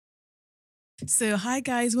So, hi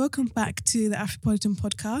guys, welcome back to the Afropolitan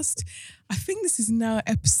podcast. I think this is now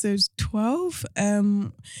episode 12.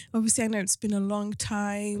 Obviously, I know it's been a long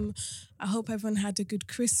time. I hope everyone had a good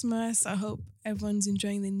Christmas. I hope everyone's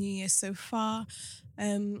enjoying the new year so far.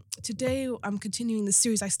 Today, I'm continuing the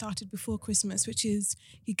series I started before Christmas, which is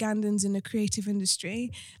Ugandans in the creative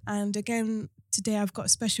industry. And again, today I've got a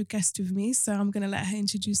special guest with me, so I'm going to let her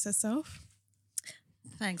introduce herself.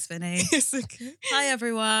 Thanks, Vinny. It's okay. Hi,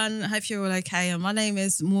 everyone. Hope you're all okay. And my name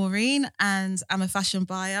is Maureen, and I'm a fashion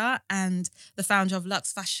buyer and the founder of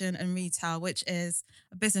Luxe Fashion and Retail, which is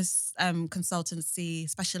a business consultancy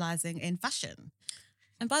specializing in fashion.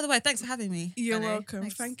 And by the way, thanks for having me. You're Vinny. welcome.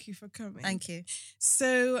 Thanks. Thank you for coming. Thank you.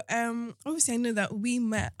 So, obviously, I know that we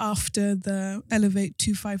met after the Elevate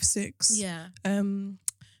 256 Yeah.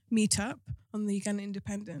 meetup on the Uganda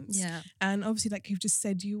Independence. Yeah. And obviously, like you've just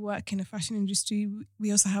said, you work in the fashion industry.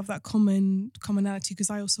 We also have that commonality because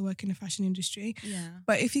I also work in the fashion industry. Yeah.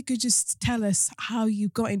 But if you could just tell us how you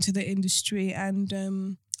got into the industry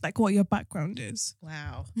and like what your background is.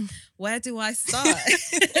 Wow. Where do I start?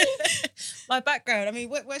 My background. I mean,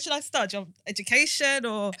 where should I start? Your education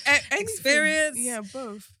or Anything. experience? Yeah,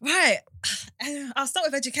 both. Right. I'll start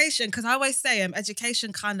with education because I always say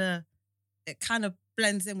education kind of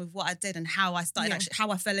blends in with what I did and how I started, actually,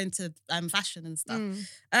 how I fell into fashion and stuff.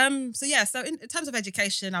 So in terms of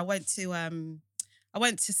education, I went to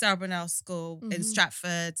Sarah Brunel School in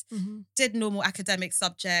Stratford, did normal academic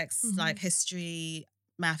subjects like history,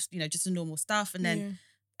 maths, just the normal stuff. And then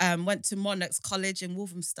went to Monarchs College in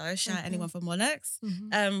Walthamstow. Shout out anyone from Monarchs.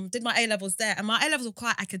 Did my A-levels there. And my A-levels were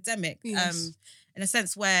quite academic in a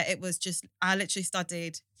sense where it was just, I literally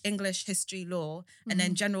studied English, history, law, and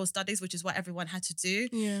then general studies, which is what everyone had to do.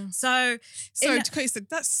 Yeah. So, sorry to cut you, so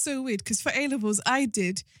that's so weird because for A-levels,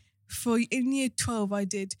 in year 12, I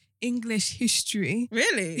did English, history.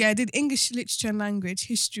 Really? Yeah, I did English literature and language,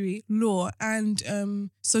 history, law, and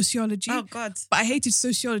sociology. Oh, God. But I hated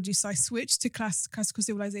sociology, so I switched to classical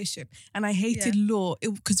civilization. And I hated law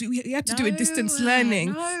because we had to do a distance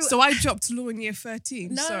learning. No. So I dropped law in year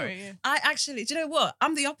 13. No, Sorry. Yeah. I actually, do you know what?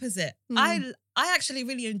 I'm the opposite. I actually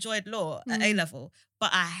really enjoyed law at A-level,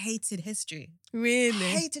 but I hated history. Really?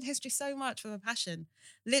 I hated history so much with a passion.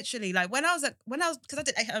 Literally, like when I was because I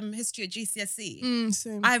did history at GCSE,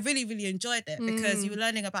 Same. I really, really enjoyed it because you were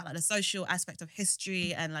learning about like the social aspect of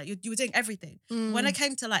history and like you were doing everything. When I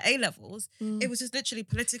came to like A-levels, it was just literally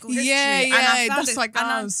political history. Yeah, and I found that's like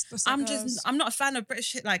ours. I'm not a fan of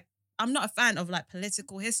British I'm not a fan of like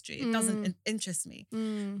political history. It doesn't interest me.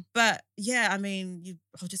 But yeah, I mean,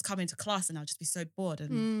 I'll just come into class and I'll just be so bored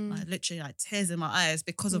and like literally like tears in my eyes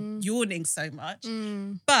because of yawning so much.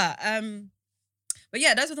 But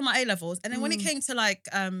yeah, those were my A-levels. And then when it came to like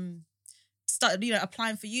start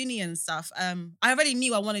applying for uni and stuff, I already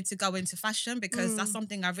knew I wanted to go into fashion because that's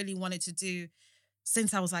something I really wanted to do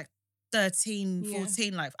since I was like 13,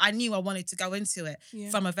 14, like I knew I wanted to go into it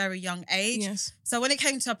from a very young age. Yes. So when it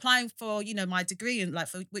came to applying for, my degree and like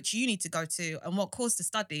for which uni to go to and what course to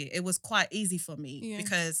study, it was quite easy for me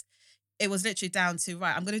because it was literally down to,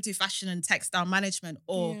 right, I'm going to do fashion and textile management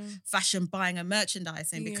or fashion buying and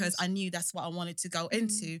merchandising because I knew that's what I wanted to go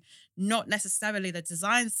into, not necessarily the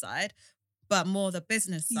design side, but more the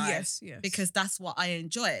business side because that's what I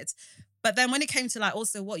enjoyed. But then when it came to like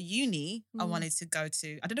also what uni I wanted to go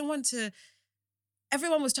to, I didn't want to,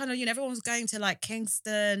 everyone was everyone was going to like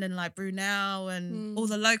Kingston and like Brunel and all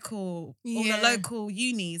the local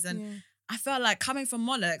unis. And I felt like coming from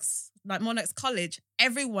Monarchs College,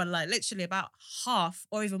 everyone like literally about half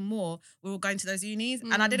or even more were all going to those unis.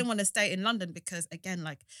 And I didn't want to stay in London because again,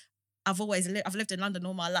 like I've lived in London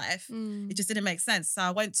all my life. It just didn't make sense. So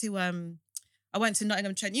I went to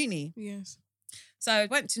Nottingham Trent Uni. Yes. So I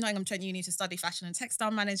went to Nottingham Trent Uni to study fashion and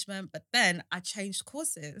textile management, but then I changed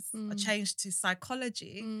courses. I changed to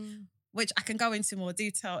psychology, which I can go into more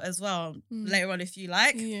detail as well later on if you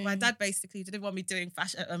like. Yeah. My dad basically didn't want me doing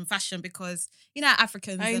fashion because,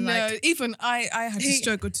 Africans. I know. Even I had to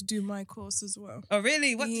struggle to do my course as well. Oh,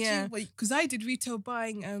 really? What did you? Because I did retail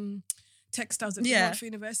buying textiles at Montfort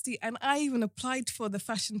University, and I even applied for the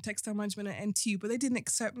fashion textile management at NTU, but they didn't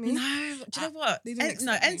accept me. No, do you know what? They didn't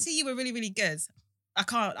accept me. NTU were really, really good. I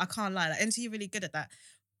can't lie. Like, NTU really good at that.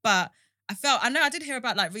 But I know I did hear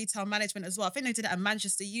about like retail management as well. I think they did it at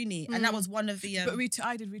Manchester Uni, and that was one of the. But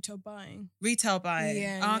I did retail buying. Retail buying.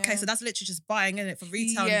 Yeah. Okay, so that's literally just buying in it for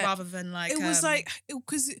retail rather than like. It was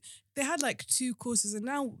because they had like 2 courses, and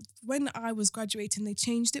now when I was graduating, they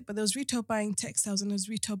changed it. But there was retail buying textiles and there was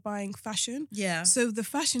retail buying fashion. Yeah. So the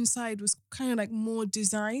fashion side was kind of like more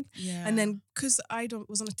design. Yeah. And then because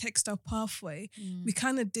was on a textile pathway, we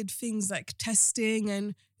kind of did things like testing,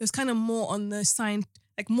 and it was kind of more on the science.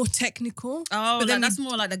 Like more technical. Oh, but then that's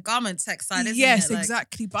more like the garment tech side, isn't it? Yes,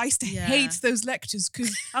 exactly. But I used to hate those lectures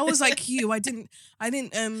because I was like you. I didn't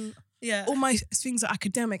all my things are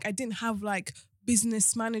academic. I didn't have like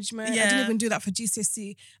business management. I didn't even do that for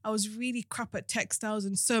GCSE. I was really crap at textiles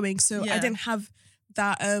and sewing. So I didn't have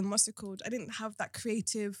that what's it called? I didn't have that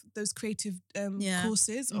creative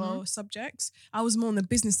courses or subjects. I was more on the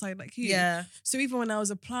business side like you. Yeah. So even when I was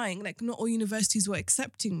applying, like not all universities were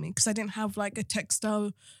accepting me because I didn't have like a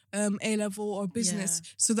textile A-level or business.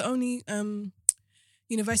 So the only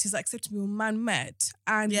universities that accepted me were Man Met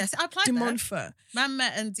and I applied De Montfort. Man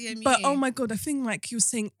Met and DMU. But oh my God, I think like you were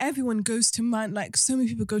saying, everyone goes to like so many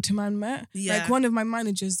people go to Man Met. Yeah. Like one of my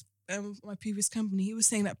managers, my previous company, he was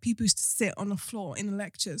saying that people used to sit on the floor in the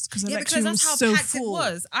lectures because the lecture was so full. Yeah, because that's how packed it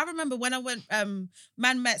was. I remember when I went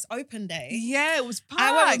Man Met's open day. Yeah, it was packed.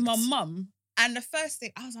 I went with my mum, and the first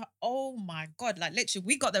thing I was like, oh my God, like literally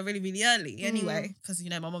we got there really, really early anyway because, you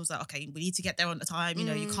know, my mum's like, okay, we need to get there on the time. You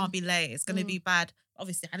know, you can't be late. It's going to be bad.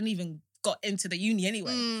 Obviously, I hadn't even got into the uni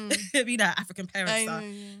anyway. You know, African parents are.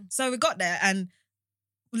 So we got there and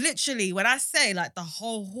literally when I say like the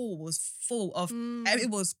whole hall was full of, it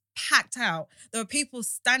was packed out. There were people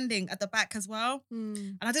standing at the back as well.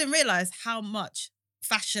 And I didn't realise how much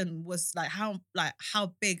fashion was like,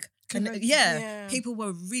 how big. And people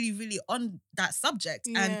were really, really on that subject.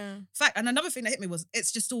 And in fact, and another thing that hit me was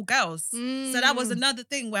it's just all girls. So that was another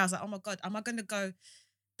thing where I was like, oh my God, am I going to go?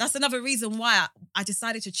 That's another reason why I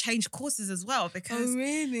decided to change courses as well, because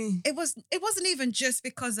it wasn't even just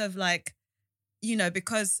because of like, you know,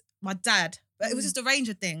 because my dad, but it was just a range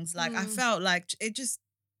of things. Like I felt like it just,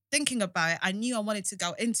 thinking about it, I knew I wanted to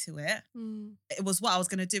go into it. It was what I was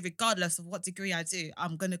going to do regardless of what degree I do.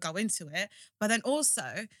 I'm going to go into it. But then also,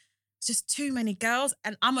 it's just too many girls.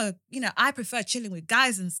 And I prefer chilling with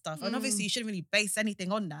guys and stuff. And obviously you shouldn't really base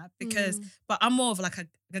anything on that because, but I'm more of like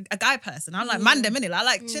a guy person. I'm like mandem, innit? I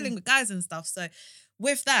like chilling with guys and stuff. So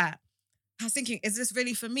with that, I was thinking, is this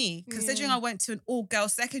really for me? Considering I went to an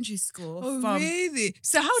all-girls secondary school. Oh, really?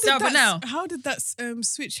 So how did that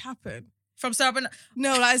switch happen? From Sarah Bernal?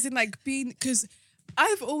 No, like, as in like being, because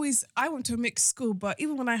I went to a mixed school, but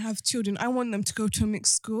even when I have children, I want them to go to a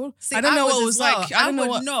mixed school. See, I don't know what it was like. I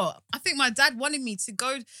would not. I think my dad wanted me to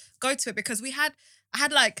go to it because I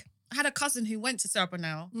had a cousin who went to Sarah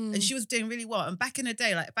Bernal and she was doing really well. And back in the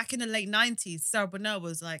day, like back in the late 90s, Sarah Bernal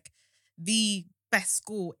was like the best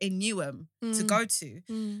school in Newham to go to.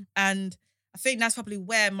 And I think that's probably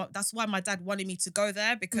that's why my dad wanted me to go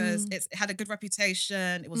there because it had a good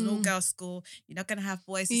reputation. It was an all-girls school. You're not going to have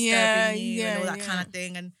boys disturbing you and all that kind of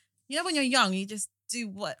thing. And you know, when you're young, you just do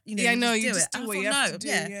what, you know, you just do what you have to do.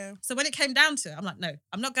 Yeah. So when it came down to it, I'm like, no,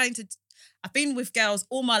 I'm not going to. I've been with girls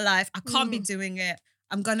all my life. I can't be doing it.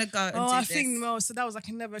 I'm going to go and do this. So that was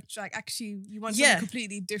like actually, you want something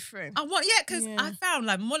completely different. Because I found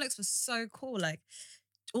like Molex was so cool. Like,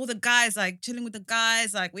 all the guys, like chilling with the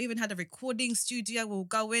guys, like we even had a recording studio. We'll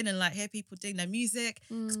go in and like hear people doing their music.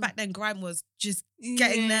 Because back then grime was just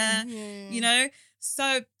getting there, you know?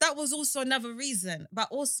 So that was also another reason. But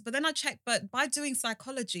then I checked, but by doing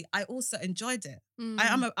psychology, I also enjoyed it.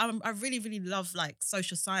 I really, really love like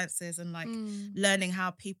social sciences and like learning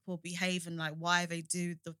how people behave and like why they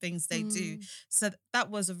do the things they do. So that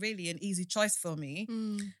was really an easy choice for me.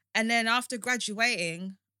 And then after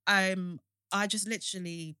graduating, I just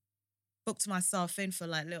literally booked myself in for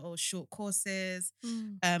like little short courses.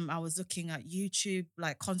 I was looking at YouTube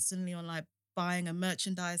like constantly on like buying and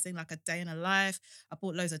merchandising, like a day in a life. I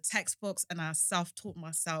bought loads of textbooks and I self-taught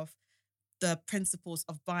myself the principles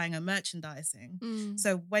of buying and merchandising.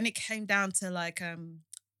 So when it came down to like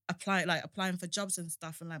applying for jobs and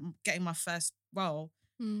stuff and like getting my first role,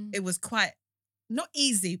 it was quite not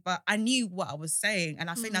easy, but I knew what I was saying. And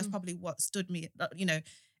I think that's probably what stood me, you know,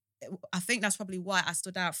 I think that's probably why I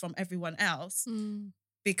stood out from everyone else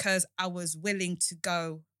because I was willing to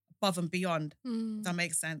go above and beyond. If that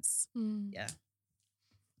makes sense. Yeah.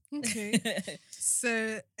 Okay.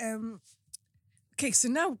 So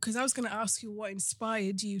now, because I was going to ask you what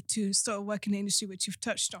inspired you to start working in the industry, which you've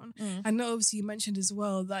touched on. I know obviously you mentioned as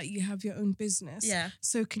well that you have your own business. Yeah.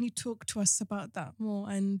 So can you talk to us about that more?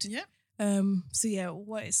 And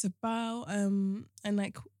what it's about and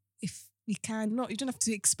like you don't have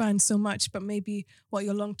to expand so much, but maybe what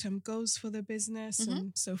your long-term goals for the business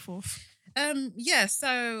and so forth.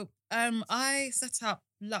 So I set up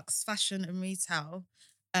Luxe Fashion and Retail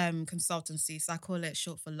consultancy. So I call it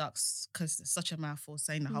short for Luxe because it's such a mouthful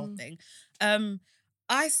saying the whole thing.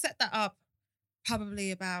 I set that up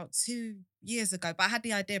probably about 2 years ago, but I had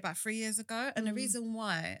the idea about 3 years ago. And the reason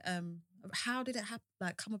why, how did it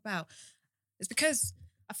come about? It's because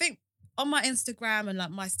I think on my Instagram and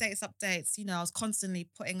like my status updates, I was constantly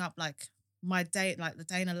putting up like my day, like the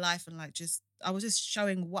day in a life, and like I was just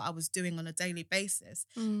showing what I was doing on a daily basis.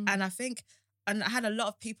 And I had a lot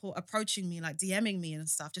of people approaching me, like DMing me and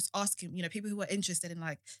stuff, just asking, people who were interested in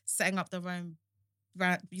like setting up their own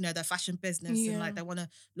brand, their fashion business and like they want to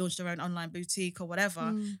launch their own online boutique or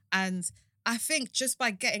whatever. And I think just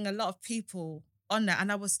by getting a lot of people on there,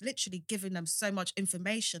 and I was literally giving them so much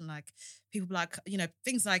information, like people like,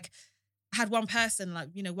 things like I had one person, like,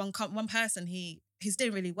 one person, he's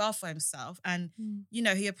doing really well for himself. And,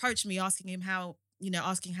 he approached me asking how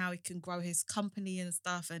he can grow his company and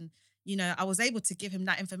stuff. And, I was able to give him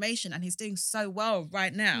that information and he's doing so well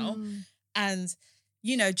right now. And,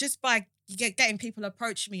 just by getting people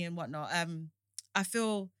approach me and whatnot, I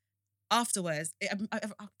feel afterwards, I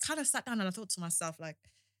kind of sat down and I thought to myself, like,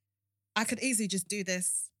 I could easily just do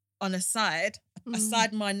this on a side,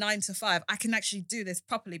 aside my 9 to 5. I can actually do this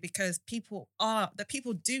properly because people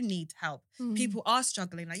do need help. People are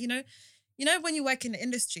struggling. Like, when you work in the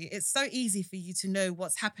industry, it's so easy for you to know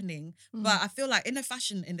what's happening. But I feel like in the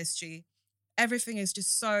fashion industry, everything is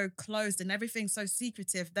just so closed and everything's so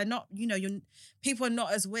secretive. They're not, people are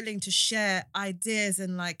not as willing to share ideas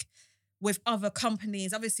and like with other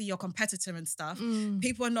companies, obviously your competitor and stuff.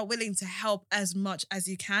 People are not willing to help as much as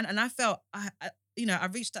you can. And I felt, I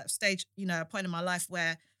reached that stage, a point in my life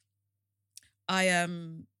where I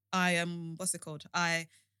what's it called? I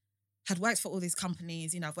had worked for all these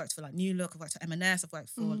companies. I've worked for like New Look, I've worked for M&S, I've worked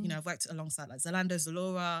for, I've worked alongside like Zalando,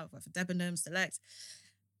 Zalora, I've worked for Debenhams, Select,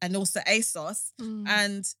 and also ASOS.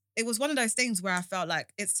 And it was one of those things where I felt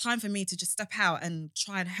like it's time for me to just step out and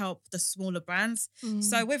try and help the smaller brands.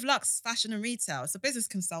 So with Luxe Fashion and Retail, it's a business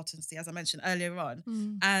consultancy, as I mentioned earlier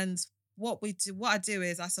on. And what I do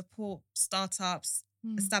is I support startups,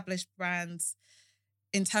 established brands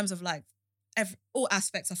in terms of like all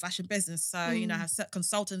aspects of fashion business. So, I have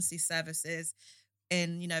consultancy services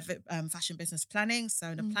in, fashion business planning. So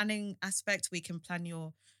in the planning aspect, we can plan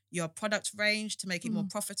your product range to make it more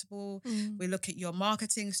profitable. We look at your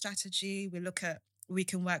marketing strategy. We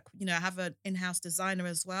can work, I have an in-house designer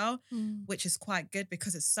as well, which is quite good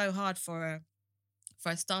because it's so hard for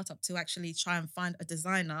a startup to actually try and find a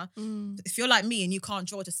designer. If you're like me and you can't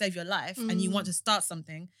draw to save your life and you want to start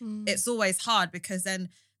something, it's always hard because then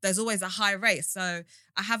there's always a high rate. So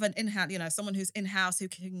I have an in-house, someone who's in-house who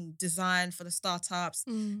can design for the startups.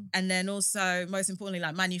 And then also, most importantly,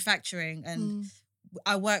 like manufacturing. And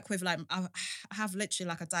I work with I have literally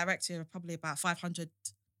like a directory of probably about 500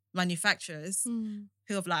 manufacturers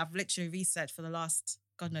who I've literally researched for the last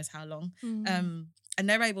God knows how long. And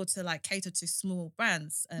they're able to like cater to small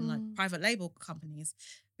brands and like private label companies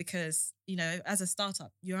because, as a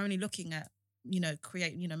startup, you're only looking at,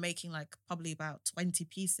 making like probably about 20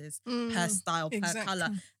 pieces per style, per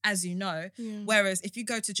color, as you know. Whereas if you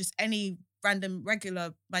go to just any random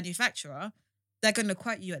regular manufacturer, they're going to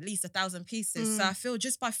quote you at least 1,000 pieces. So I feel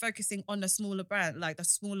just by focusing on the smaller brand, like the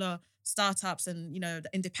smaller startups and, the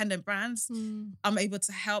independent brands, I'm able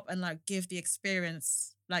to help and like give the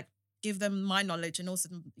experience, like give them my knowledge and also,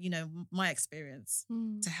 my experience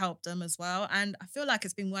to help them as well. And I feel like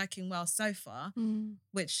it's been working well so far,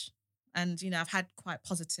 I've had quite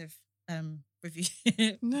positive review.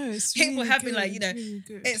 No, it's people really have good. been like, really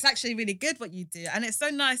good. It's actually really good what you do. And it's so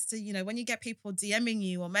nice to, when you get people DMing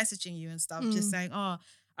you or messaging you and stuff, just saying, oh,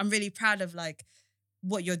 I'm really proud of like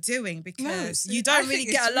what you're doing because you don't really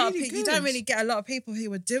get a lot of people. You don't really get a lot of people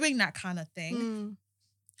who are doing that kind of thing.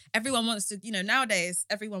 Everyone wants to, nowadays,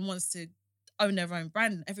 everyone wants to own their own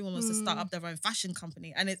brand. Everyone wants to start up their own fashion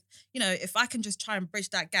company. And it's, if I can just try and bridge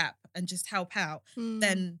that gap and just help out,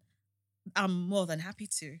 then I'm more than happy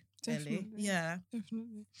to. Definitely. Really. Yeah.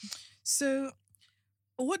 Definitely. So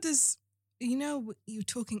what does, you were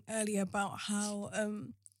talking earlier about how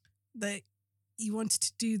that you wanted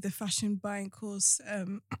to do the fashion buying course,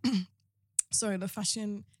 the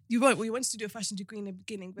fashion, you wanted to do a fashion degree in the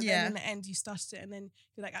beginning, but then in the end you started it and then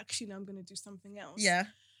you're like, actually, no, I'm going to do something else. Yeah.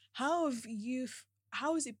 How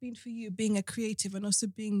has it been for you being a creative and also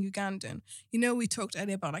being Ugandan? We talked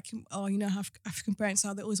earlier about like, have African parents,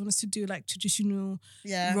 how they always want us to do like traditional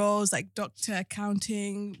roles like doctor,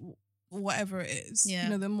 accounting. whatever it is. Yeah. You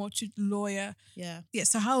know, the more lawyer. Yeah. Yeah.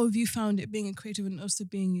 So how have you found it being a creative and also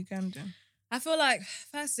being Ugandan? I feel like,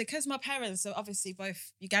 firstly, because my parents are obviously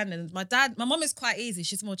both Ugandans, my mom is quite easy.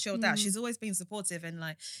 She's more chilled out. She's always been supportive and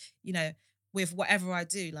like, you know, with whatever I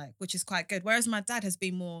do, like, which is quite good. Whereas my dad has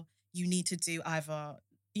been more, you need to do either,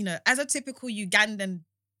 you know, as a typical Ugandan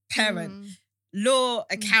parent, law,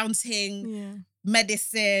 accounting,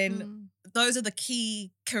 medicine, those are the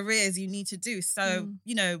key careers you need to do. So,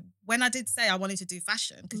 you know, when I did say I wanted to do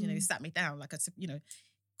fashion, because, you know, he sat me down, like, you know,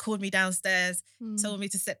 called me downstairs, told me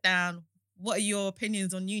to sit down. What are your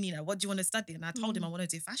opinions on uni now? What do you want to study? And I told him I want to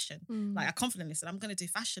do fashion. Like, I confidently said, I'm going to do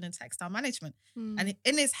fashion and textile management. And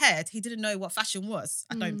in his head, he didn't know what fashion was,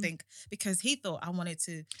 I don't think, because he thought I wanted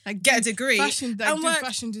to like get a degree. Fashion, like, do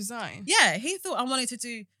fashion design. Yeah, he thought I wanted to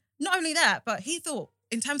do, not only that, but he thought,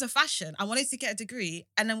 in terms of fashion, I wanted to get a degree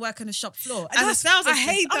and then work on the shop floor as a sales assistant.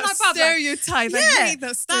 I hate that stereotype. I hate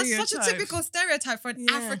that stereotype. That's such a typical stereotype for an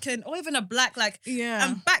African or even a black, like,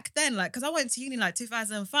 and back then, like, because I went to uni like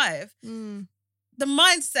 2005, the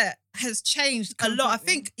mindset has changed a lot. I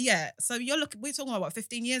think, so we're talking about what,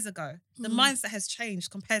 15 years ago. The mindset has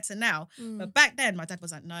changed compared to now. But back then, my dad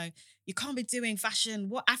was like, no, you can't be doing fashion.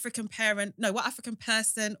 What African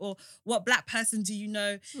person or what black person do you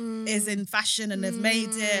know is in fashion and they've made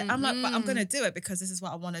it? I'm like, but I'm going to do it because this is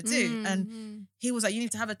what I want to do. And he was like, you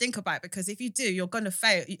need to have a think about it because if you do, you're going to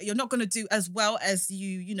fail. You're not going to do as well as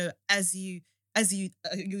you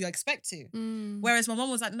expect to. Whereas my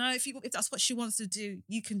mom was like, no, if that's what she wants to do,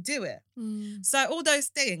 you can do it. So all those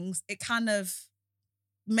things, it kind of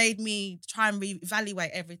made me try and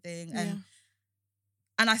reevaluate everything.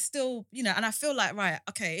 And I still, you know, and I feel like, right,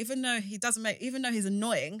 okay, even though he's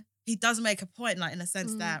annoying, he does make a point, like, in a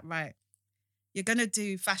sense that, right, you're going to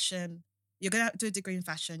do fashion, you're going to do a degree in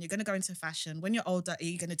fashion, you're going to go into fashion. When you're older, are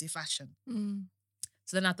you going to do fashion?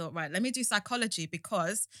 So then I thought, right, let me do psychology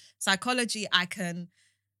because psychology I can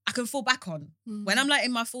fall back on. When I'm like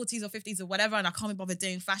in my 40s or 50s or whatever and I can't be bothered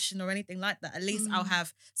doing fashion or anything like that, at least I'll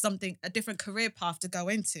have a different career path to go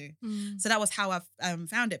into. So that was how I've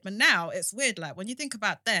found it. But now it's weird, like when you think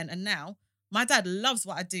about then and now, my dad loves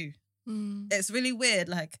what I do. It's really weird,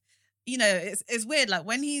 like, you know, it's weird, like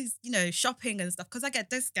when he's, you know, shopping and stuff, because I get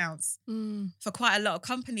discounts for quite a lot of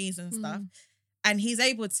companies and stuff. And he's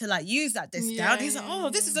able to like use that discount. He's like, oh,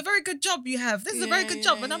 this is a very good job you have. This is a very good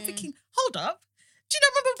job. And I'm thinking, hold up. Do you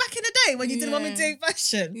remember back in the day when you didn't want me doing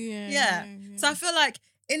fashion? Yeah. So I feel like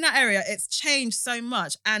in that area, it's changed so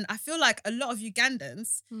much. And I feel like a lot of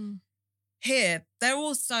Ugandans here, they're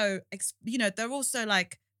also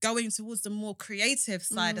like going towards the more creative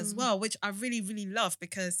side as well, which I really, really love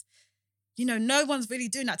because, you know, no one's really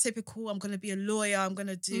doing that typical, I'm going to be a lawyer, I'm going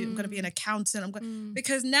to be an accountant.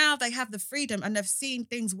 Because now they have the freedom and they've seen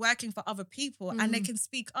things working for other people and they can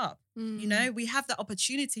speak up. You know, we have that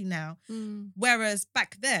opportunity now. Whereas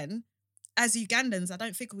back then, as Ugandans, I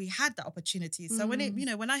don't think we had that opportunity. So when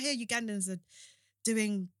I hear Ugandans are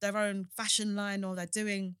doing their own fashion line or they're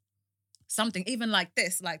doing something, even like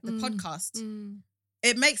this, like the podcast,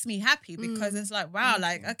 it makes me happy because it's like, wow,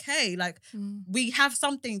 like, okay, like we have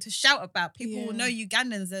something to shout about. People will know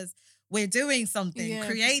Ugandans as we're doing something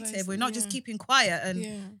creative. Precisely, we're not just keeping quiet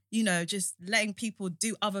and, you know, just letting people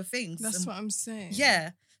do other things. That's what I'm saying. Yeah.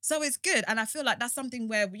 So it's good. And I feel like that's something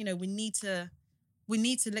where, you know, we need to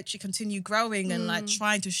literally continue growing and like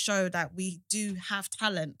trying to show that we do have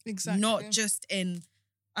talent. Exactly. Not just in,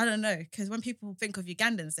 I don't know, because when people think of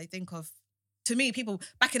Ugandans, they think of, to me, people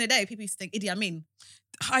back in the day, people used to think Idi Amin.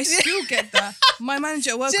 I still get that. My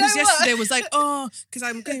manager at work was yesterday was like, oh, because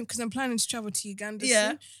I'm planning to travel to Uganda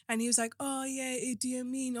soon. And he was like, oh yeah, Idi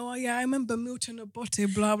Amin. Oh yeah, I remember Milton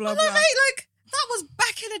Obote, blah, blah, blah. Mate, like, that was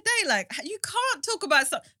back in the day. Like, you can't talk about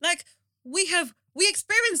stuff. Like, we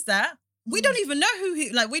experienced that. We don't even know who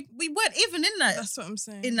he, like, we weren't even in that. That's what I'm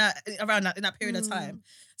saying. In that period of time.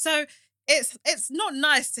 So, it's not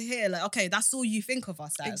nice to hear, like, okay, that's all you think of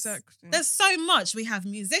us as. Exactly. There's so much. We have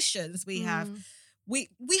musicians. We have we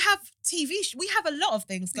have TV. We have a lot of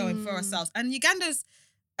things going for ourselves. And Uganda's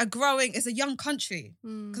it's a young country.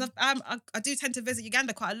 Because I do tend to visit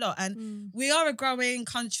Uganda quite a lot. And we are a growing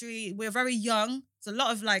country. We're very young. There's a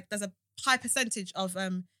lot of there's a high percentage of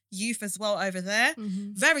youth as well over there.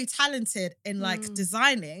 Very talented in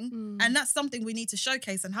designing. And that's something we need to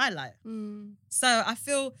showcase and highlight. So I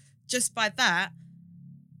feel just by that,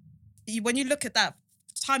 when you look at that,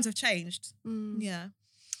 times have changed. Yeah.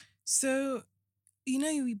 So, you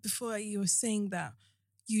know, before you were saying that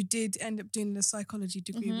you did end up doing the psychology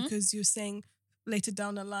degree because you're saying later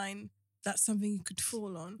down the line, that's something you could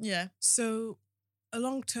fall on. Yeah. So,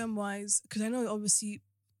 long-term wise, because I know obviously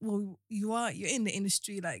well, you're in the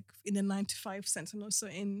industry like in the 9 to 5 sense, and also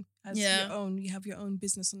in as your own. You have your own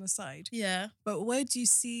business on the side. Yeah. But where do you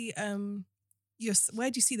see where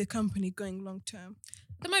do you see the company going long term?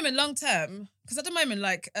 At the moment, long term, because at the moment,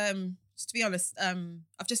 like to be honest,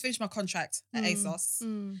 I've just finished my contract at ASOS,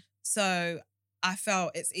 so I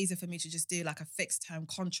felt it's easier for me to just do like a fixed term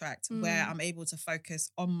contract where I'm able to focus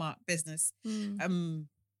on my business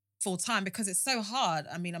full time, because it's so hard.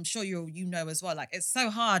 I mean, I'm sure you know as well, like it's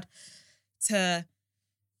so hard to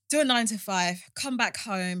do a 9 to 5, come back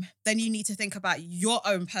home, then you need to think about your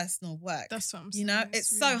own personal work. That's what I'm saying. You know,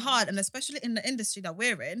 it's really so hard. And especially in the industry that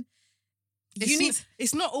we're in,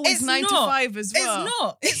 it's not always 9 to 5 as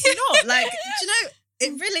well. It's not. Like, do you know,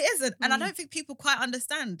 it really isn't. And I don't think people quite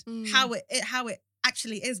understand how it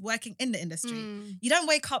actually is working in the industry. You don't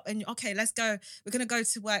wake up and, okay, let's go. We're going to go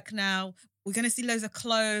to work now. We're going to see loads of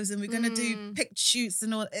clothes and we're going to do pic shoots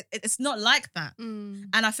and all. It's not like that. And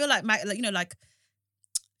I feel like, like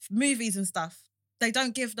movies and stuff, they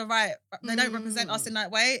don't give the right, they don't represent us in that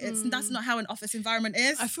way. That's not how an office environment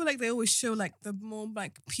is. I feel like they always show like the more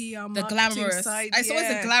like PR, the glamorous side. It's always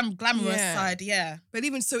a glamorous side, yeah. But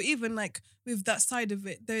even like with that side of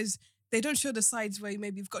it, they don't show the sides where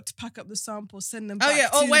maybe you've got to pack up the samples, send them back. Oh yeah,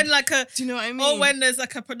 or when like do you know what I mean? Or when there's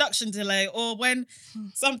like a production delay, or when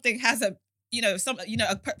something hasn't,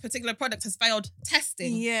 a particular product has failed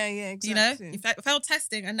testing. Yeah, exactly. You know, you failed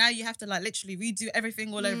testing, and now you have to like literally redo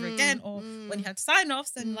everything all over again. Or when you have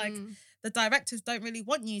sign-offs, and like the directors don't really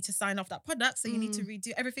want you to sign off that product, so you need to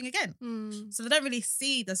redo everything again. So they don't really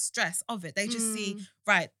see the stress of it. They just see,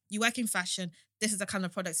 right, you work in fashion. This is the kind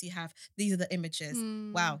of products you have. These are the images.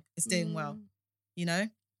 Wow, it's doing well. You know,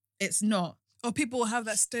 it's not. Or people will have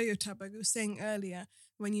that stereotype, like I was saying earlier,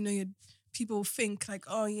 when people think like,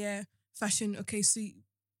 oh yeah, fashion, okay, so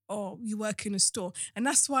you work in a store. And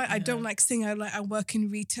that's why I don't like saying I work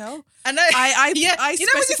in retail. I know. I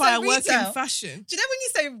specify I work retail, in fashion. Do you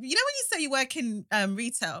know when you say you work in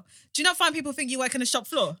retail, do you not find people think you work in a shop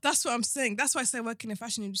floor? That's what I'm saying. That's why I say I work in the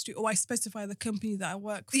fashion industry, or I specify the company that I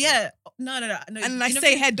work for. Yeah. No. And I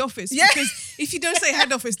say head office. Yeah. Because if you don't say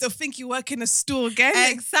head office, they'll think you work in a store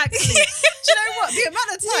again. Exactly. Do you know what? The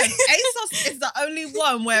amount of time ASOS is the only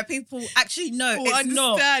one where people actually know it's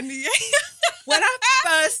not. Yeah. When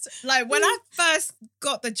I first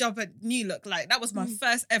got the job at New Look, like that was my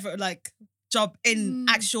first ever like job in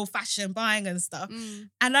actual fashion buying and stuff.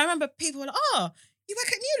 And I remember people were like, oh, you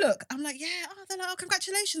work at New Look? I'm like, yeah. Oh, they're like, oh,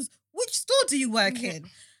 congratulations. Which store do you work in?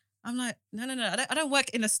 I'm like, no. I don't work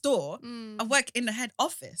in a store. I work in the head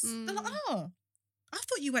office. They're like, oh, I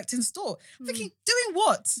thought you worked in store. I'm thinking, doing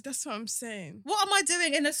what? That's what I'm saying. What am I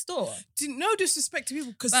doing in a store? No disrespect to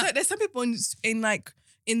people, because there's some people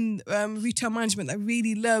in retail management that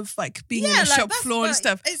really love like being on the shop floor and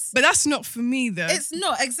stuff. But that's not for me though. It's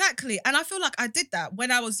not, exactly. And I feel like I did that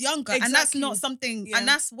when I was younger. Exactly. And that's not something, and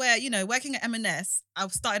that's where, working at M&S, I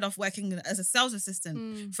started off working as a sales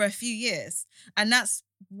assistant for a few years. And that's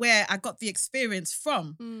where I got the experience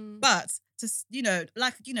from. But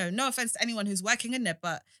no offense to anyone who's working in there,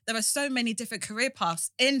 but there are so many different career paths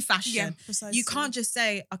in fashion. Yeah, precisely. You can't just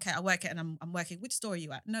say, okay, I work it and I'm working. Which store are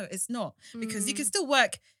you at? No, it's not. Because you can still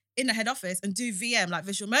work in the head office and do VM, like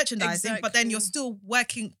visual merchandising, but then you're still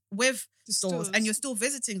working with the stores and you're still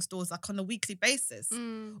visiting stores like on a weekly basis.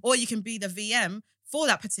 Or you can be the VM for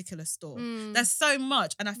that particular store. There's so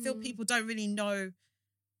much. And I feel people don't really know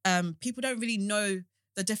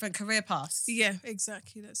the different career paths. Yeah,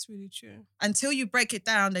 exactly. That's really true. Until you break it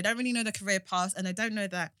down, they don't really know the career paths, and they don't know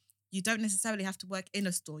that you don't necessarily have to work in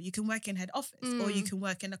a store. You can work in head office, or you can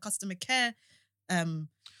work in a customer care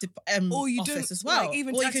or you office don't, as well. Like,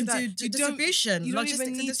 even or you can do distribution,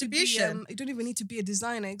 logistics and distribution. You don't even need to be a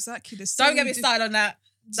designer. Exactly. Don't get me started on that.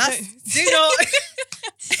 Do not.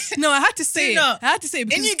 No, I had to say it.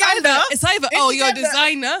 Because in Uganda, it's either you're a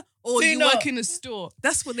designer or you work in a store.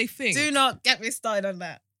 That's what they think. Do not get me started on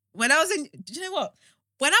that. When I was do you know what?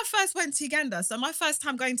 When I first went to Uganda, so my first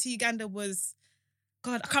time going to Uganda was,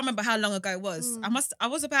 God, I can't remember how long ago it was. I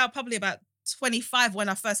was probably about 25 when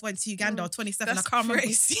I first went to Uganda, or 27. That's I can't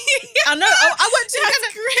crazy. remember. I know. I went to Uganda.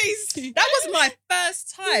 Crazy. That was my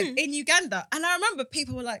first time in Uganda. And I remember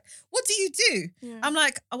people were like, what do you do? Yeah. I'm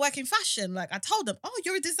like, I work in fashion. Like I told them, oh,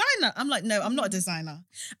 you're a designer. I'm like, no, I'm not a designer.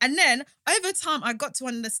 And then over time, I got to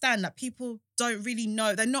understand that people don't really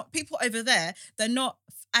know. People over there, they're not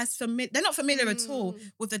as familiar. They're not familiar at all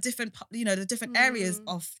with the different, the different areas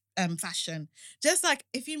of fashion. Just like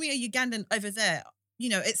if you meet a Ugandan over there,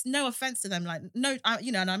 it's no offense to them, like no,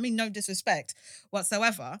 and I mean no disrespect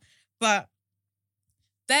whatsoever, but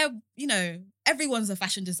they're, everyone's a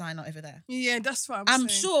fashion designer over there. Yeah, that's what I'm saying. I'm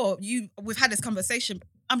saying. sure we've had this conversation.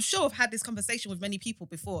 I'm sure I've had this conversation with many people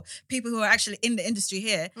before, people who are actually in the industry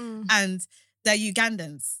here and they're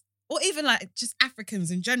Ugandans or even like just Africans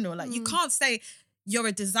in general. Like you can't say you're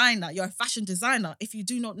a designer, you're a fashion designer if you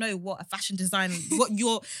do not know what a fashion designer,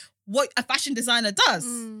 what a fashion designer does.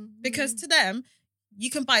 Because to them, you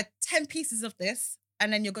can buy 10 pieces of this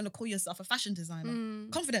and then you're going to call yourself a fashion designer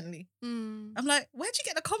confidently. I'm like, where'd you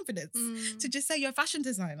get the confidence to just say you're a fashion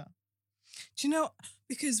designer? Do you know,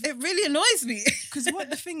 because it really annoys me. Because what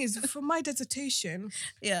the thing is, for my dissertation,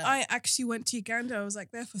 I actually went to Uganda. I was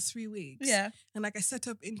like there for 3 weeks. Yeah. And like I set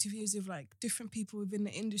up interviews with like different people within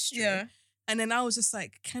the industry. Yeah. And then I was just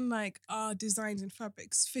like, can like our designs and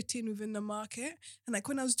fabrics fit in within the market? And like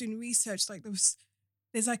when I was doing research, like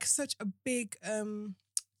there's like such a big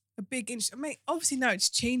industry. I mean, obviously now it's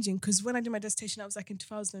changing because when I did my dissertation, I was like in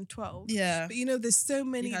 2012. Yeah. But you know, there's so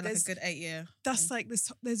many. You had like a good 8 year. That's like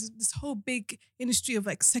there's this whole big industry of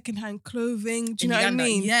like secondhand clothing. Do you know what I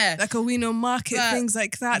mean? Yeah. Like a Wino market, things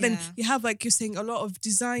like that. Then you have like you're saying a lot of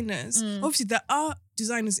designers. Obviously, there are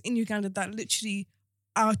designers in Uganda that literally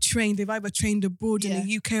are trained. They've either trained abroad in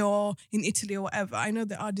the UK or in Italy or whatever. I know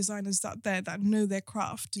there are designers out there that know their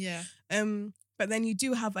craft. Yeah. But then you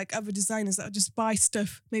do have like other designers that just buy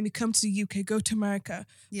stuff, maybe come to the UK, go to America,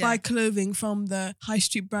 buy clothing from the high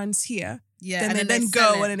street brands here. Yeah. Then they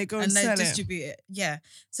go and then they go and sell it. Distribute it. Yeah.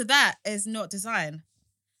 So that is not design.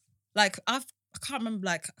 Like I can't remember,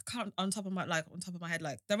 like I can't on top of my head,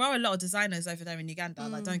 like there are a lot of designers over there in Uganda.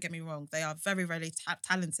 Like don't get me wrong, they are very, very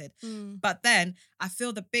talented. But then I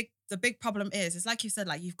feel the big problem is, it's like you said,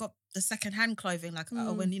 like you've got the secondhand clothing, like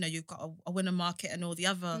when you've got a winner market and all the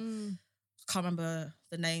other. Can't remember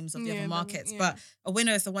the names of the other markets, but a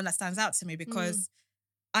winner is the one that stands out to me because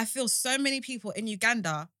I feel so many people in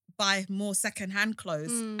Uganda buy more secondhand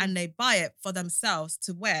clothes and they buy it for themselves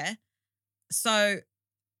to wear. So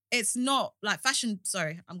it's not like fashion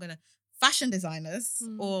designers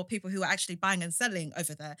or people who are actually buying and selling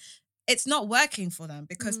over there. It's not working for them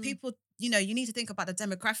because people, you need to think about the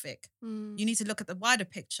demographic. You need to look at the wider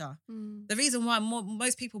picture. The reason why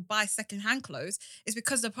most people buy secondhand clothes is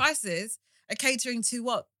because the prices are catering to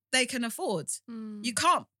what they can afford. You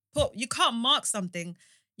can't mark something.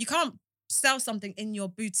 You can't sell something in your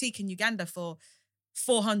boutique in Uganda for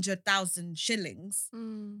 400,000 shillings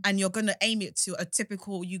and you're going to aim it to a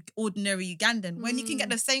typical ordinary Ugandan when you can get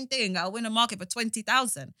the same thing at a winner market for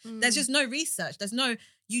 20,000. There's just no research.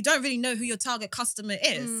 You don't really know who your target customer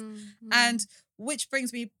is. And which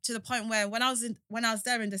brings me to the point where when I was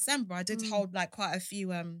there in December, I did hold like quite a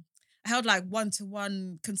few I held like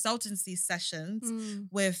one-to-one consultancy sessions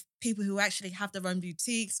with people who actually have their own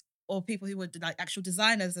boutiques or people who were like actual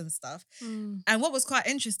designers and stuff. And what was quite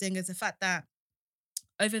interesting is the fact that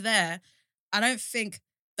over there, I don't think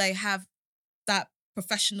they have that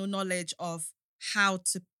professional knowledge of how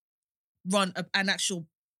to run an actual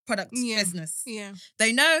product business. Yeah.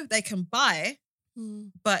 They know they can buy,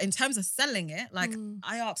 but in terms of selling it, like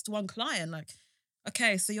I asked one client, like,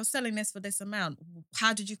 okay, so you're selling this for this amount.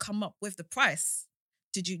 How did you come up with the price?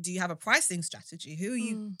 Do you have a pricing strategy? Who are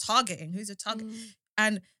you targeting? Who's your target?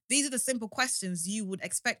 And these are the simple questions you would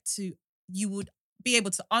be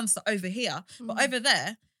able to answer over here. But over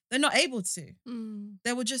there, they're not able to.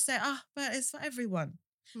 They will just say, but it's for everyone.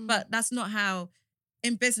 But that's not how,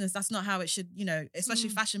 in business, that's not how it should, especially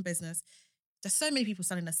fashion business. There's so many people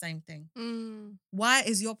selling the same thing. Why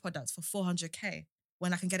is your product for 400K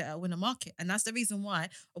when I can get it at a winner market? And that's the reason why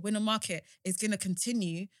a winner market is going to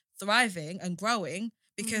continue thriving and growing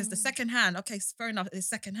because the secondhand, okay, fair enough, it's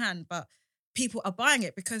secondhand, but people are buying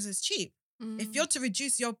it because it's cheap. If you're to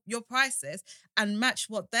reduce your prices and match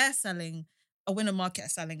what they're selling, a winner market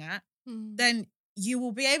is selling at, then you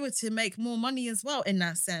will be able to make more money as well in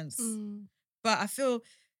that sense. But I feel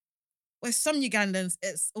with some Ugandans,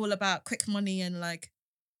 it's all about quick money and like,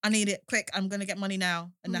 I need it quick, I'm going to get money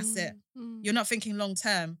now and that's it. You're not thinking long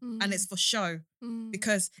term and it's for show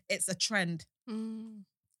because it's a trend.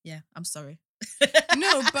 Yeah, I'm sorry.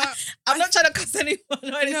 No, but I'm not trying to cuss anyone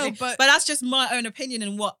or anything. No, but that's just my own opinion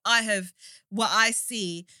and what I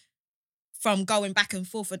see from going back and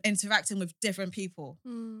forth and interacting with different people.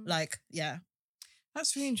 Like, yeah.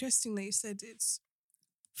 That's really interesting that you said it's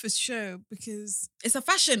for show because it's a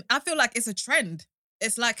fashion. I feel like it's a trend.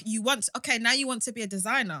 It's like now you want to be a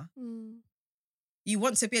designer. You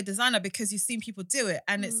want to be a designer because you've seen people do it.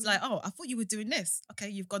 And it's like, oh, I thought you were doing this. Okay,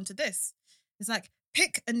 you've gone to this. It's like,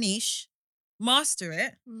 pick a niche, master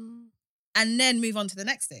it, and then move on to the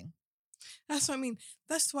next thing. That's what I mean.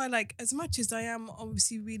 That's why, like, as much as I am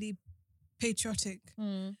obviously really patriotic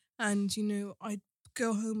and, I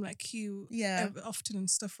go home like you often and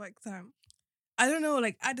stuff like that, I don't know,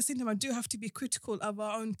 like at the same time, I do have to be critical of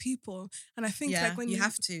our own people. And I think like when you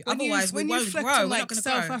have to. when Otherwise, when we won't reflect grow. on, We're like not going to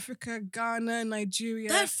South grow. Africa, Ghana, Nigeria,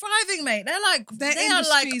 They're thriving, mate. They're like, their they are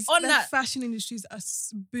like industries, on their that. fashion industries are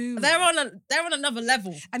booming. They're on another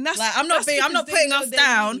level. And that's like, I'm not because they putting know us their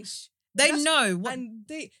down. niche. They know what. And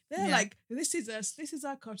they're like, this is us, this is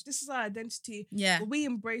our culture, this is our identity. Yeah. But we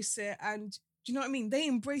embrace it, and do you know what I mean? They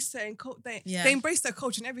embrace it and they embrace their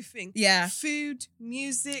culture and everything. Yeah. Food,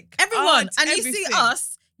 music, everyone. art, and everything. You see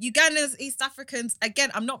us, Ugandans, East Africans,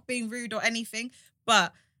 again, I'm not being rude or anything,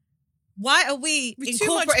 but why are we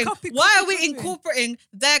incorporating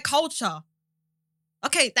their culture?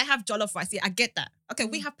 Okay, they have jollof rice. Yeah, I get that. Okay,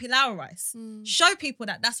 we have pilau rice. Show people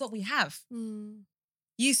that that's what we have.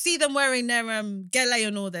 You see them wearing their gele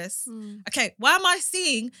and all this. Okay, why am I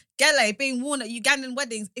seeing gele being worn at Ugandan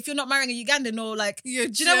weddings if you're not marrying a Ugandan or like, do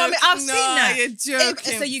you know what I mean? I've seen that. You're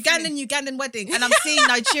joking. It's a Ugandan wedding and I'm seeing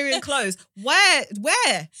Nigerian clothes. Where? If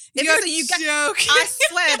it's a joking.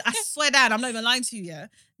 I swear down, I'm not even lying to you, yeah?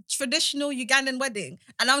 Traditional Ugandan wedding.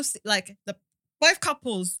 And I'm like, both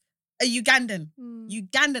couples are Ugandan.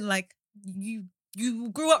 Ugandan, like, you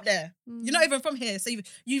grew up there. You're not even from here. So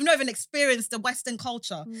you've not even experienced the Western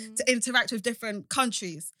culture to interact with different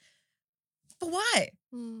countries. But why?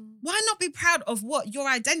 Why not be proud of what your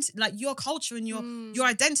identity, like your culture and your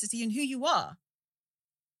identity and who you are?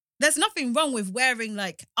 There's nothing wrong with wearing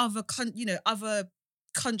like other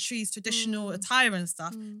countries' traditional attire and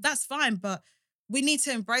stuff. That's fine, but we need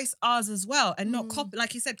to embrace ours as well and not copy,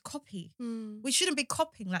 like you said, copy. We shouldn't be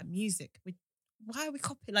copying like music. Why are we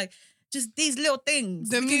copying like just these little things?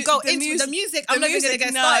 We can go into the music. I'm not even going to get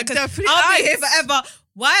started because I'll be here forever.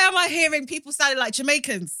 Why am I hearing people sounding like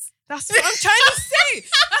Jamaicans? That's what I'm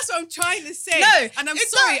trying to say. No, and I'm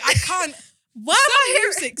sorry, I can't. Why am I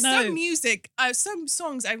hearing some music, some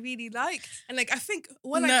songs I really like, and like I think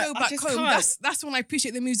when I go back home, that's when I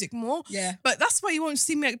appreciate the music more. Yeah, but that's why you won't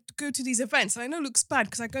see me go to these events. And I know it looks bad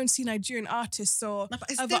because I go and see Nigerian artists or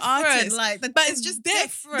other artists, but it's just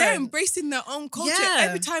they're embracing their own culture. Yeah.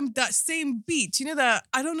 Every time that same beat, you know that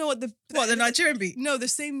I don't know what the Nigerian beat? No, the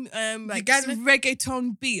same like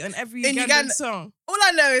reggaeton beat on every Ugandan song. All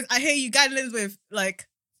I know is I hear Ugandans with like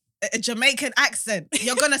a Jamaican accent.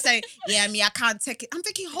 You're gonna say, yeah, I can't take it. I'm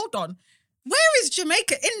thinking, hold on, where is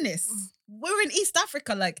Jamaica in this? We're in East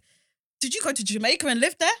Africa. Like, did you go to Jamaica and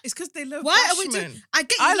live there? It's because they love Why bashment. Are we doing? I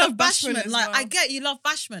get you love bashment. Well. Like, I get you love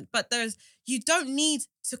bashment, but you don't need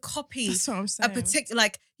to copy. That's what I'm saying. A particular,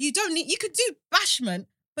 like, you could do bashment,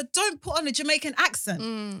 but don't put on a Jamaican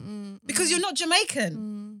accent because you're not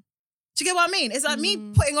Jamaican. Do you get what I mean? It's like me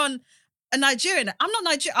putting on a Nigerian. I'm not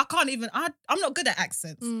Nigerian. I can't even. I'm not good at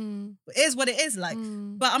accents. It is what it is like.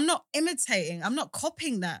 But I'm not imitating. I'm not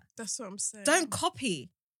copying that. That's what I'm saying. Don't copy.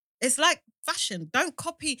 It's like fashion. Don't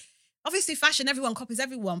copy. Obviously, fashion. Everyone copies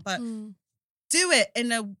everyone, but do it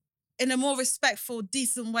in a more respectful,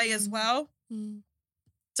 decent way as well.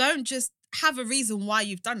 Don't just have a reason why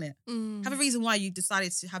you've done it. Have a reason why you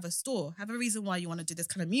decided to have a store. Have a reason why you want to do this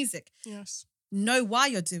kind of music. Yes. Know why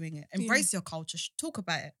you're doing it. Embrace your culture. Talk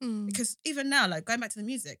about it. Because even now, like going back to the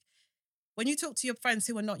music, when you talk to your friends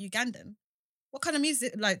who are not Ugandan, what kind of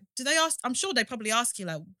music, like, do they ask? I'm sure they probably ask you,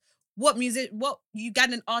 like, what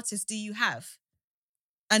Ugandan artists do you have?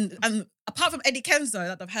 And apart from Eddie Kenzo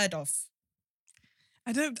that I've heard of.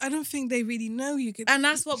 I don't think they really know you can. And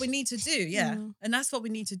that's what we need to do, yeah. And that's what we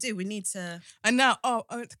need to do. We need to. And now,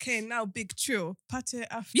 now Big Trill, Pate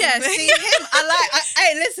After. Yeah, see him.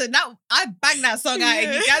 Hey, listen, I banged that song out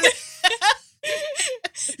in Uganda.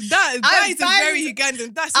 that is a very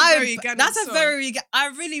Ugandan. That's a very Ugandan. That's song. a very. I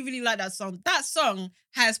really, really like that song. That song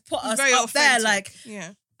has put us very up authentic. there, like. Yeah.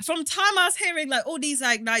 From time I was hearing like all these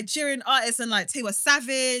like Nigerian artists and like Tiwa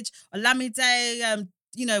Savage, Olamide,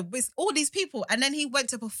 with all these people, and then he went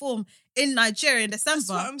to perform in Nigeria in December. That's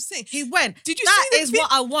what I'm saying. He went. Did you that see is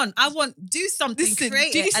what I want. I want do something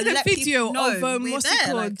creative. Did you see and the let video people know of we're what's there,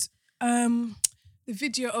 it like- called? The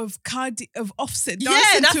video of Offset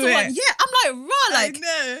dancing that's to the it. one. Yeah, I'm like, raw, like I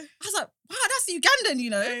know. I was like, wow, that's Ugandan, I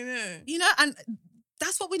know. and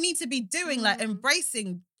that's what we need to be doing, like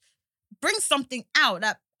embracing, bring something out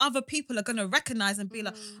that other people are gonna recognize and be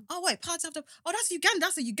like, oh wait, that's Uganda,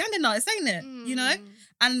 that's a Ugandan artist, ain't it?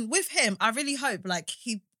 And with him, I really hope like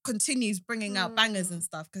he continues bringing out bangers and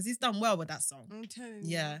stuff because he's done well with that song. I'm telling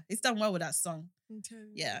you. Yeah, he's done well with that song. I'm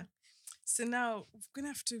telling you. Yeah. So now we're gonna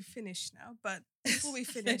have to finish now, but before we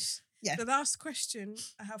finish, Yeah. the last question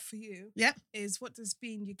I have for you is what does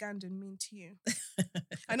being Ugandan mean to you?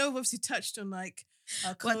 I know we've obviously touched on like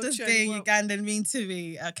our culture. What does being Ugandan mean to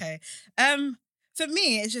me? Okay. For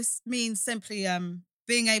me, it just means simply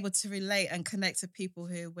being able to relate and connect to people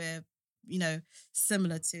who we're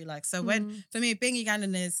similar to. Like, so when, for me, being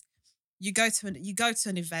Ugandan is you go to an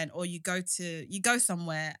event, or you go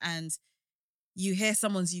somewhere and you hear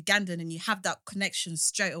someone's Ugandan and you have that connection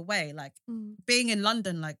straight away. Like being in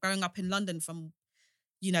London, like growing up in London from,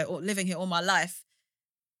 or living here all my life,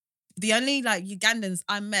 the only like Ugandans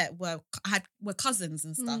I met were cousins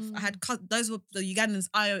and stuff. I had those were the Ugandans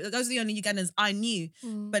those are the only Ugandans I knew.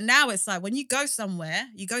 But now it's like when you go somewhere,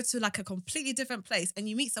 you go to like a completely different place and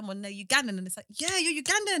you meet someone they're Ugandan and it's like, yeah, you're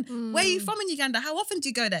Ugandan. Where are you from in Uganda? How often do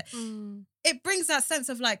you go there? It brings that sense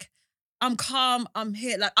of like, I'm calm, I'm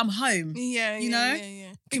here, like I'm home. Yeah,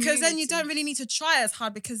 yeah. Because then you don't really need to try as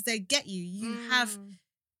hard because they get you. You have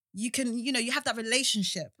that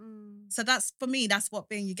relationship. So that's, for me, that's what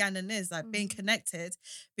being Ugandan is, like being connected.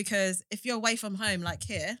 Because if you're away from home, like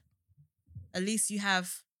here, at least you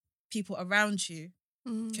have people around you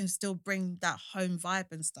can still bring that home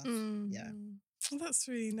vibe and stuff. Yeah. That's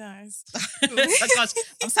really nice. Oh gosh,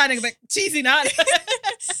 I'm sounding a bit cheesy now.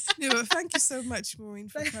 No, but thank you so much, Maureen,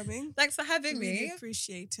 for coming. Thanks for having me. Really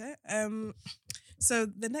appreciate it. So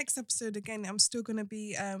the next episode, again, I'm still going to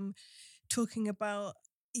be talking about,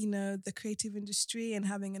 the creative industry and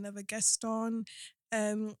having another guest on.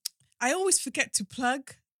 I always forget to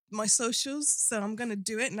plug my socials, so I'm going to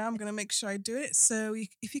do it now. I'm going to make sure I do it. So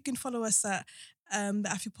if you can follow us at the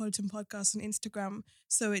Afropolitan Podcast on Instagram.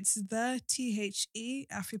 So it's the THE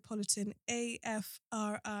Afropolitan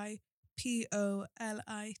AFRIPOLITAN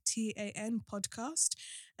podcast.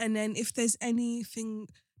 And then if there's anything,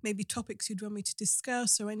 maybe topics you'd want me to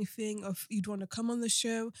discuss or anything, or if you'd want to come on the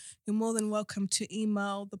show, you're more than welcome to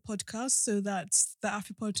email the podcast. So that's the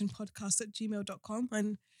AfropolitanPodcast@gmail.com.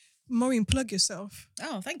 And Maureen, plug yourself.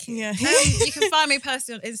 Oh, thank you. Yeah. You can find me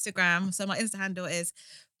personally on Instagram. So my Insta handle is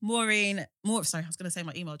sorry, I was going to say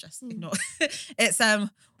my email address. Ignore. It's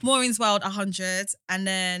Maureen's World 100. And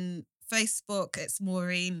then Facebook, it's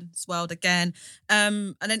Maureen's World again.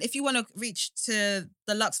 And then if you want to reach to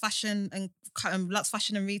the Luxe Fashion and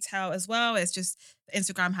Retail as well, it's just the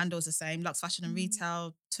Instagram handle is the same. Luxe Fashion and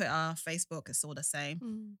Retail, Twitter, Facebook, it's all the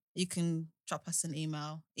same. You can drop us an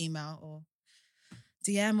email or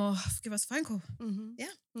DM or give us a phone call. Yeah.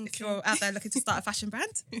 Okay. If you're out there looking to start a fashion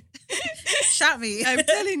brand, shout me. I'm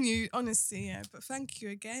telling you, honestly, yeah. But thank you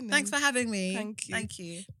again. Thanks for having me. Thank you. Thank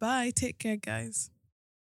you. Bye. Take care, guys.